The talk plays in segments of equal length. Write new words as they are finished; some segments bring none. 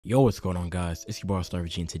Yo, what's going on, guys? It's your boy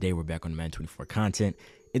AllStar-VG, and today we're back on the Madden 24 content.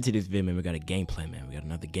 In today's video, man, we got a gameplay, man. We got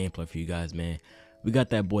another gameplay for you guys, man. We got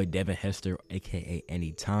that boy Devin Hester, aka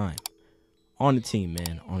Anytime, on the team,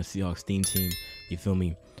 man, on the Seahawks team. You feel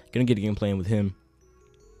me? Gonna get a game playing with him.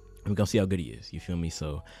 We're gonna see how good he is. You feel me?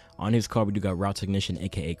 So on his card, we do got Route Technician,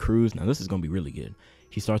 aka Cruz. Now this is gonna be really good.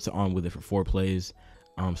 He starts it on with it for 4 plays.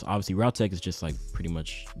 So obviously Route Tech is just like pretty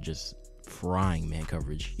much just frying man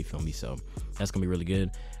coverage. You feel me? So that's gonna be really good.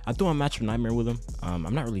 I threw on Matchup Nightmare with him.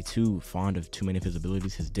 I'm not really too fond of too many of his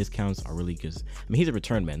abilities. His discounts are really, because I mean, he's a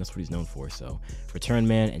return man. That's what he's known for. So return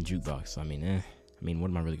man and jukebox. So, I mean, what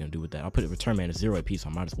am I really gonna do with that? I'll put a return man as 0 AP, so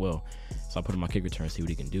I might as well. So I'll put him my kick return, see what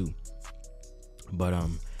he can do. But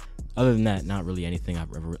other than that, not really anything I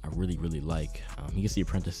really like. You can see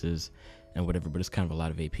apprentices and whatever, but it's kind of a lot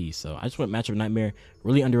of AP. So I just went Matchup Nightmare.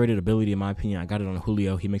 Really underrated ability in my opinion. I got it on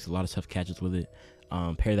Julio. He makes a lot of tough catches with it.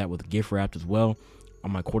 Pair that with gift wrapped as well. On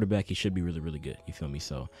my quarterback, he should be really good. You feel me?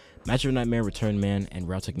 So Matchup Nightmare, return man, and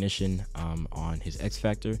Route Technician on his X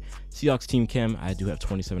Factor. Seahawks team chem, I do have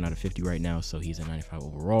 27 out of 50 right now, so he's a 95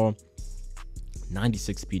 overall.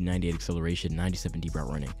 96 speed, 98 acceleration, 97 deep route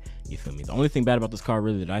running. You feel me? The only thing bad about this card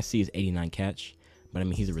really that I see is 89 catch, but I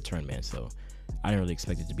mean, he's a return man, so I didn't really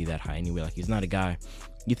expect it to be that high anyway. Like, he's not a guy.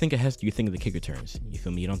 You think of Hester, you think of the kick returns. You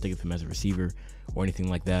feel me? You don't think of him as a receiver or anything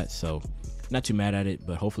like that. So not too mad at it,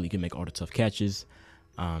 but hopefully he can make all the tough catches.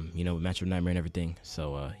 You know, with Matchup Nightmare and everything.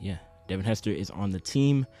 So yeah, Devin Hester is on the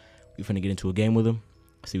team. We're finna get into a game with him,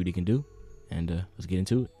 see what he can do, and let's get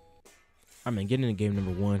into it. All right, man, getting into game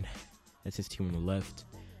number 1. That's his team on the left.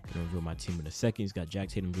 Gonna reveal my team in a second. He's got Jack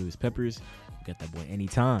Tatum, Lewis Peppers. We got that boy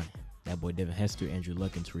Anytime. That boy Devin Hester, Andrew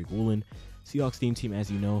Luck, and Tariq Woolen. Seahawks team,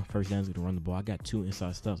 as you know, first down's gonna run the ball. I got 2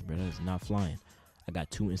 inside stuffs, bro. That is not flying. I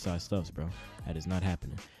got 2 inside stuffs, bro. That is not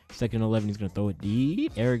happening. Second and 11, he's gonna throw it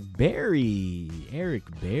deep. Eric Berry,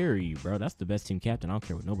 bro. That's the best team captain. I don't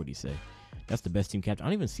care what nobody say. That's the best team captain. I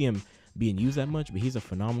don't even see him being used that much, but he's a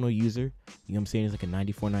phenomenal user. You know what I'm saying? He's like a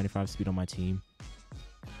 94, 95 speed on my team.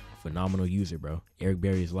 Phenomenal user, bro. Eric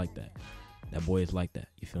Berry is like that. That boy is like that.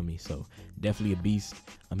 You feel me? So definitely a beast.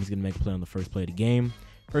 He's gonna make a play on the first play of the game.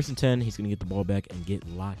 First and 10, he's gonna get the ball back and get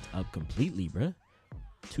locked up completely, bro.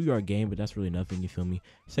 2-yard game, but that's really nothing. You feel me?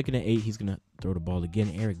 Second and 8, he's gonna throw the ball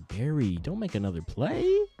again. Eric Berry, don't make another play.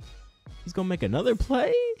 He's gonna make another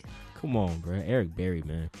play. Come on, bro. Eric Berry,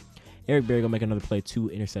 man. Eric Berry gonna make another play. 2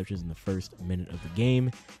 interceptions in the first minute of the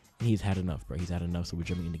game, and he's had enough, bro. He's had enough. So we're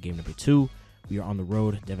jumping into game number 2. We are on the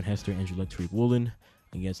road. Devin Hester, Andrew Luck, Tariq Woolen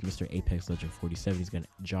against Mr. Apex Legend 47. He's got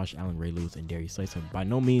Josh Allen, Ray Lewis, and Darius Slay. So by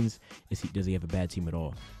no means does he have a bad team at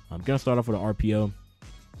all. I'm gonna start off with an RPO.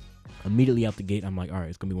 Immediately out the gate, I'm like, all right,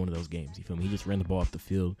 it's gonna be one of those games. You feel me? He just ran the ball up the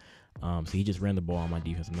field. So he just ran the ball on my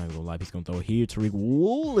defense. I'm not gonna lie. He's gonna throw it here. Tariq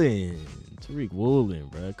Woolen,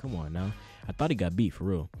 bro. Come on now. I thought he got beat for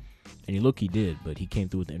real. And he did, but he came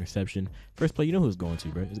through with the interception. First play, you know who it's going to,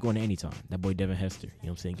 bro. It's going to Anytime. That boy Devin Hester. You know what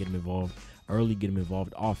I'm saying? Get him involved early, get him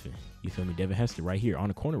involved often. You feel me? Devin Hester right here on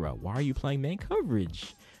the corner route. Why are you playing man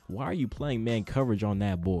coverage? Why are you playing man coverage on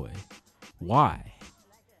that boy? Why?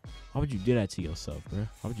 Why would you do that to yourself, bro?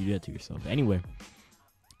 Why would you do that to yourself? But anyway,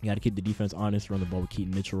 you got to keep the defense honest. Run the ball with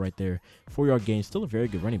Keaton Mitchell right there. 4-yard gain. Still a very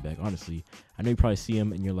good running back, honestly. I know you probably see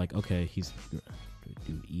him and you're like, okay, he's...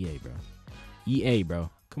 Dude, EA, bro. EA, bro.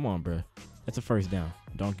 Come on, bro. That's a first down.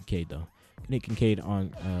 Don Kincaid, though. Gonna hit Kincaid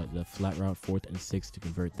on the flat route, 4th and 6 to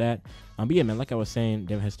convert that. But yeah, man, like I was saying,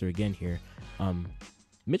 Devin Hester again here.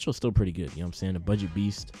 Mitchell's still pretty good. You know what I'm saying? A budget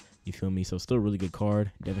beast. You feel me? So still a really good card.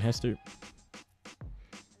 Devin Hester.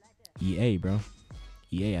 EA, bro.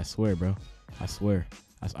 EA, I swear, bro. I swear.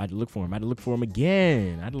 I had to look for him. I had to look for him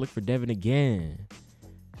again. I had to look for Devin again.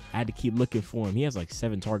 I had to keep looking for him. He has like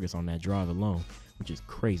 7 targets on that drive alone, which is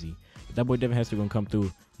crazy. But that boy Devin Hester gonna come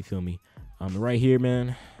through. You feel me? Right here,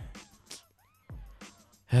 man.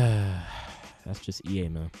 That's just EA,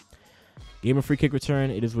 man. Game of free kick return.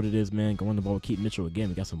 It is what it is, man. Going the ball with Keaton Mitchell again.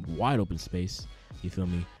 We got some wide open space. You feel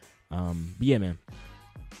me? But yeah, man.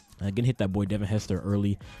 Gonna hit that boy Devin Hester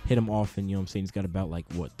early. Hit him often. You know what I'm saying? He's got about like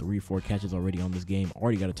what 3 or 4 catches already on this game.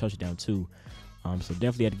 Already got a touchdown too. So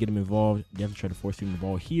definitely had to get him involved. Definitely try to force him the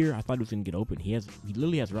ball here. I thought he was gonna get open. He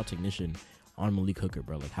literally has Route Technician on Malik Hooker,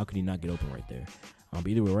 bro. Like, how could he not get open right there? But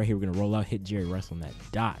either way, right here, we're gonna roll out, hit Jerry Rice on that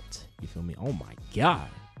dot. You feel me? Oh my god.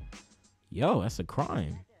 Yo, that's a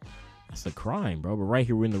crime. That's a crime, bro. But right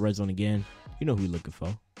here, we're in the red zone again. You know who we looking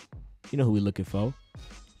for. You know who we looking for.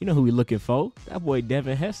 You know who we looking for. That boy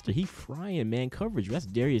Devin Hester. He frying man coverage. That's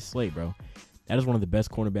Darius Slay, bro. That is one of the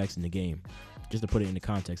best cornerbacks in the game. Just to put it into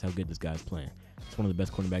context, how good this guy's playing. It's one of the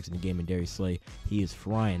best cornerbacks in the game, and Darius Slay, he is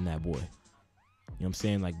frying that boy. You know what I'm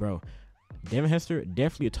saying? Like, bro, Devin Hester,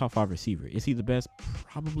 definitely a top 5 receiver. Is he the best?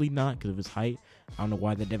 Probably not, because of his height. I don't know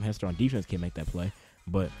why that Devin Hester on defense can't make that play,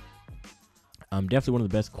 but definitely one of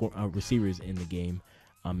the best receivers in the game.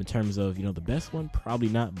 In terms of, you know, the best one, probably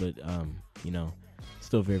not, but you know,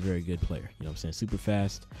 still a very, very good player. You know what I'm saying? Super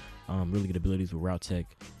fast, really good abilities with route tech,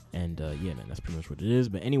 and yeah, man, that's pretty much what it is.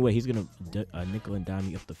 But anyway, he's gonna nickel and dime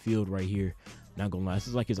me up the field right here. Not gonna lie, this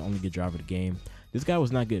is like his only good drive of the game. This guy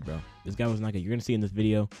was not good, bro. This guy was not good. You're gonna see in this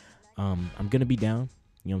video. I'm gonna be down.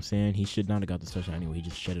 You know what I'm saying? He should not have got this touchdown anyway. He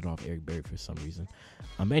just shed it off Eric Berry for some reason.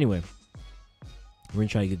 Anyway, we're gonna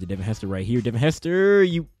try to get the Devin Hester right here. Devin Hester,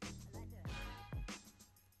 you.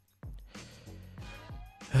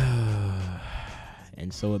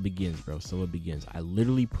 And so it begins, bro. So it begins. I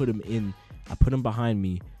literally put him in. I put him behind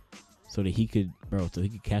me so that he could, bro, so he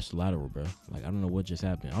could catch the lateral, bro. Like, I don't know what just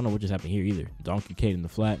happened. I don't know what just happened here either. Donkey Kincaid in the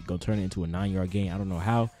flat, go turn it into a 9-yard gain. I don't know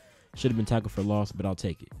how. Should have been tackled for loss, but I'll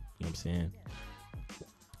take it. You know what I'm saying?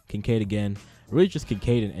 Kincaid again. Really just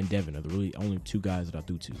Kincaid and Devin are the really only 2 guys that I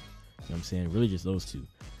threw to. You know what I'm saying? Really just those 2.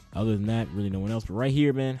 Other than that, really no one else. But right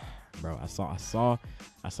here, man, bro, I saw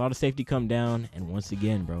the safety come down, and once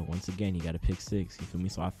again, bro, he got a pick 6. You feel me?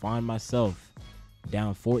 So I find myself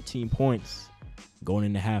down 14 points going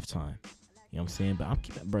into halftime. You know what I'm saying? But I'm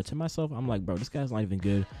keeping, bro, to myself, I'm like, bro, this guy's not even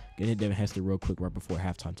good. Gonna hit Devin Hester real quick right before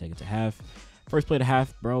halftime, take it to half. First play to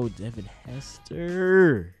half, bro, Devin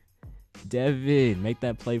Hester. Devin, make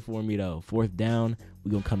that play for me, though. 4th down,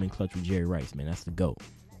 we gonna come in clutch with Jerry Rice, man. That's the GOAT.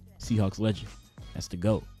 Seahawks legend. That's the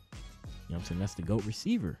GOAT. You know what I'm saying? That's the GOAT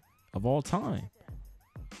receiver of all time.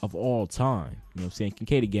 Of all time. You know what I'm saying?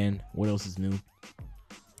 Kincaid again. What else is new?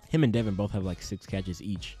 Him and Devin both have like 6 catches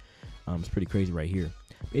each. It's pretty crazy right here.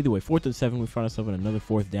 But either way, 4th and 7, we find ourselves in another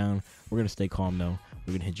 4th down. We're going to stay calm, though.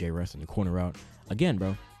 We're going to hit Jerry Rice on the corner route. Again,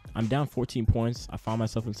 bro, I'm down 14 points. I found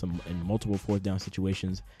myself in multiple 4th down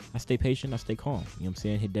situations. I stay patient. I stay calm. You know what I'm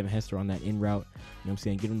saying? Hit Devin Hester on that in route. You know what I'm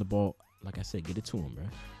saying? Get him the ball. Like I said, get it to him, bro.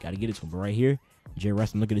 Got to get it to him. But right here, Jerry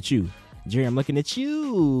Rice, I'm looking at you. Jerry, I'm looking at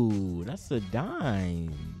you. That's a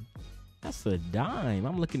dime. That's a dime.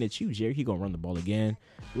 I'm looking at you, Jerry. He going to run the ball again.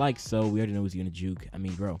 Like so. We already know he's going to juke. I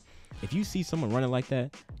mean, bro, if you see someone running like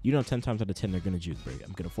that, you know 10 times out of 10 they're going to juke, bro.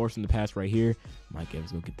 I'm going to force him to pass right here. Mike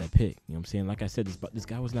Evans going to get that pick. You know what I'm saying? Like I said, this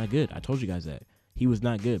guy was not good. I told you guys that. He was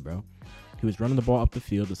not good, bro. He was running the ball up the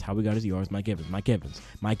field. That's how we got his yards. Mike Evans. Mike Evans.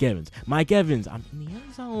 Mike Evans. Mike Evans. I'm in the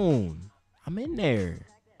end zone. I'm in there.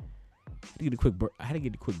 I had to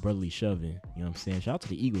get a quick brotherly shove in. You know what I'm saying? Shout out to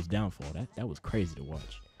the Eagles' downfall. That was crazy to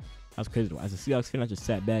watch. That was crazy to watch. As a Seahawks fan, I just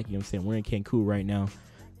sat back. You know what I'm saying? We're in Cancun right now,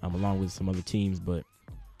 along with some other teams, but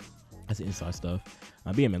that's the inside stuff.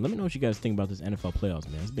 But yeah, man, let me know what you guys think about this NFL playoffs,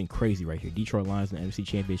 man. It's been crazy right here. Detroit Lions in the NFC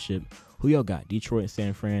Championship. Who y'all got? Detroit and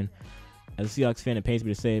San Fran. As a Seahawks fan, it pains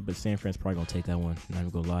me to say it, but San Fran's probably gonna take that one. Not even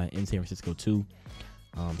gonna lie. In San Francisco too.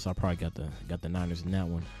 So I probably got the Niners in that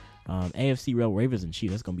one. AFC Ravens and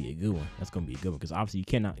Chiefs. That's gonna be a good one. That's gonna be a good one because obviously you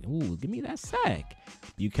cannot. Ooh, give me that sack.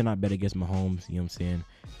 You cannot bet against Mahomes. You know what I'm saying?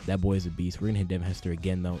 That boy is a beast. We're gonna hit Devin Hester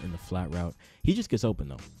again though in the flat route. He just gets open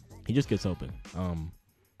though. He just gets open.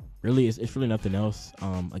 Really, it's really nothing else.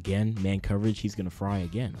 Again, man coverage. He's gonna fry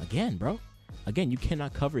again. Again, bro. Again, you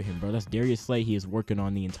cannot cover him, bro. That's Darius Slay. He is working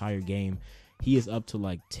on the entire game. He is up to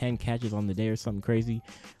like 10 catches on the day or something crazy.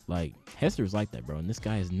 Like Hester's like that, bro, and this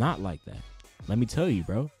guy is not like that. Let me tell you,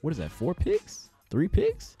 bro. What is that? 4 picks? 3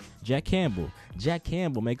 picks? Jack Campbell. Jack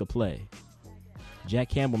Campbell make a play. Jack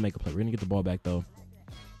Campbell make a play. We're going to get the ball back, though.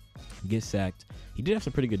 Get sacked. He did have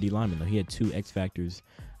some pretty good D linemen, though. He had 2 X factors.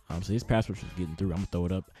 So his pass rush was getting through. I'm going to throw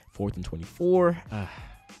it up. 4th and 24. You know what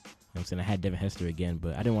I'm saying? I had Devin Hester again,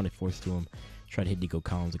 but I didn't want to force to him. Tried to hit Nico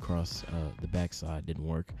Collins across the backside. Didn't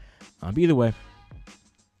work. But either way,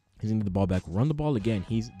 he's going to get the ball back. Run the ball again.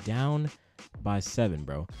 He's down by 7,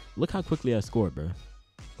 bro. Look how quickly I scored, bro.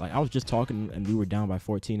 Like, I was just talking and we were down by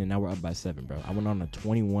 14 and now we're up by 7, bro. I went on a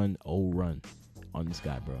 21-0 run on this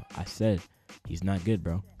guy, bro. I said he's not good,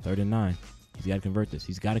 bro. 3rd and 9. He's got to convert this.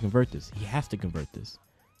 He's got to convert this. He has to convert this.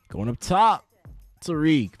 Going up top.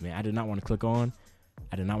 Tariq, man. I did not want to click on.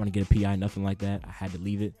 I did not want to get a PI, nothing like that. I had to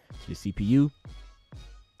leave it to the CPU.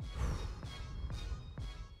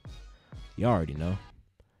 You already know.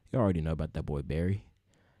 You already know about that boy Barry.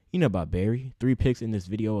 You know about Barry. 3 picks in this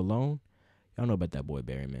video alone. Y'all know about that boy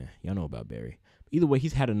Barry, man. Y'all know about Barry. Either way,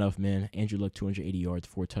 he's had enough, man. Andrew Luck, 280 yards,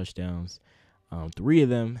 4 touchdowns. 3 of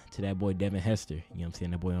them to that boy Devin Hester. You know what I'm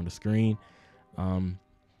saying? That boy on the screen.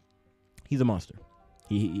 He's a monster.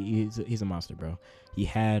 He's a monster, bro. He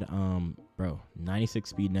had, 96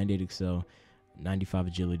 speed, 98 excel, 95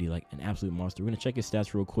 agility, like an absolute monster. We're going to check his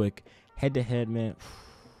stats real quick. Head-to-head, man.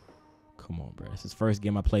 Come on, bro. It's his first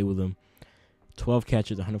game I played with him. 12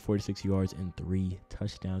 catches, 146 yards, and 3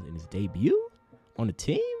 touchdowns in his debut on the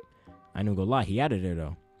team. I ain't gonna lie, he out of there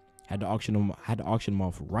though. Had to auction him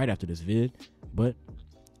off right after this vid, but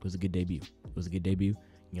it was a good debut. It was a good debut. You know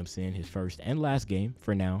what I'm saying? His first and last game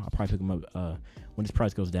for now. I'll probably pick him up when his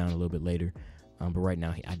price goes down a little bit later. But right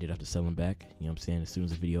now, I did have to sell him back. You know what I'm saying? As soon as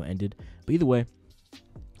the video ended. But either way,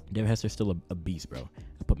 Devin Hester is still a beast, bro.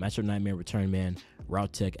 I put Matchup Nightmare, Return Man,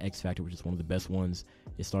 Route Tech, X Factor, which is one of the best ones.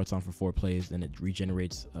 It starts on for 4 plays, then it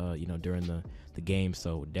regenerates, you know, during the game.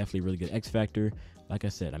 So definitely really good X Factor. Like I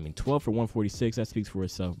said, I mean, 12 for 146. That speaks for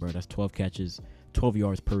itself, bro. That's 12 catches, 12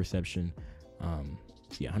 yards per reception.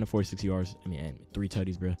 So yeah, 146 yards. I mean, and 3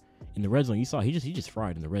 tutties, bro. In the red zone, you saw he just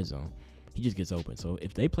fried in the red zone. He just gets open. So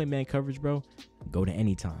if they play man coverage, bro, go to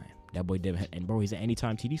anytime. That boy Devin, and bro, he's an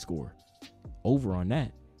anytime TD scorer. Over on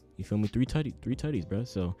that. You feel me? 3 tutties, bro.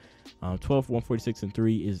 So 12 for 146 and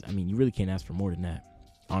 3 is, I mean, you really can't ask for more than that.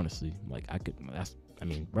 Honestly, like I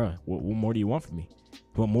mean, bro, what more do you want from me?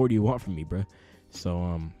 What more do you want from me, bro?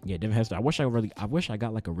 So yeah, Devin Hester. I wish I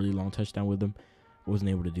got like a really long touchdown with him. Wasn't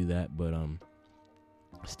able to do that, but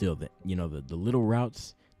still, that, you know, the little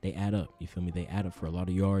routes, they add up. You feel me? They add up for a lot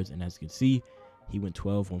of yards, and as you can see, he went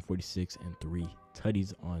 12, 146, and 3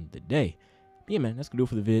 tutties on the day. But yeah, man, that's gonna do it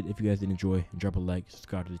for the vid. If you guys did enjoy, drop a like,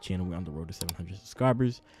 subscribe to the channel. We're on the road to 700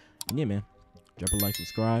 subscribers. And yeah, man, drop a like,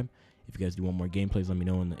 subscribe. If you guys do want more gameplays, let me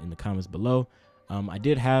know in the comments below. I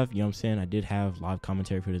did have, you know what I'm saying, I did have live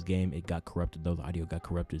commentary for this game. It got corrupted though. The audio got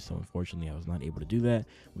corrupted, so unfortunately I was not able to do that,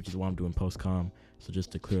 which is why I'm doing post-com. So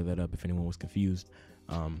just to clear that up if anyone was confused.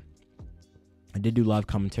 I did do live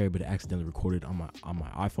commentary, but it accidentally recorded on my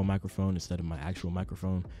iPhone microphone instead of my actual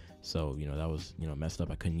microphone. So, you know, that was, you know, messed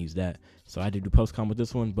up. I couldn't use that. So I did do post-com with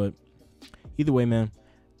this one, but either way, man,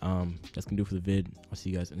 that's gonna do it for the vid. I'll see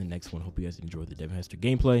you guys in the next one. Hope you guys enjoyed the Devin Hester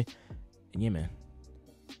gameplay. And yeah, man,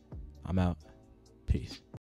 I'm out. Peace.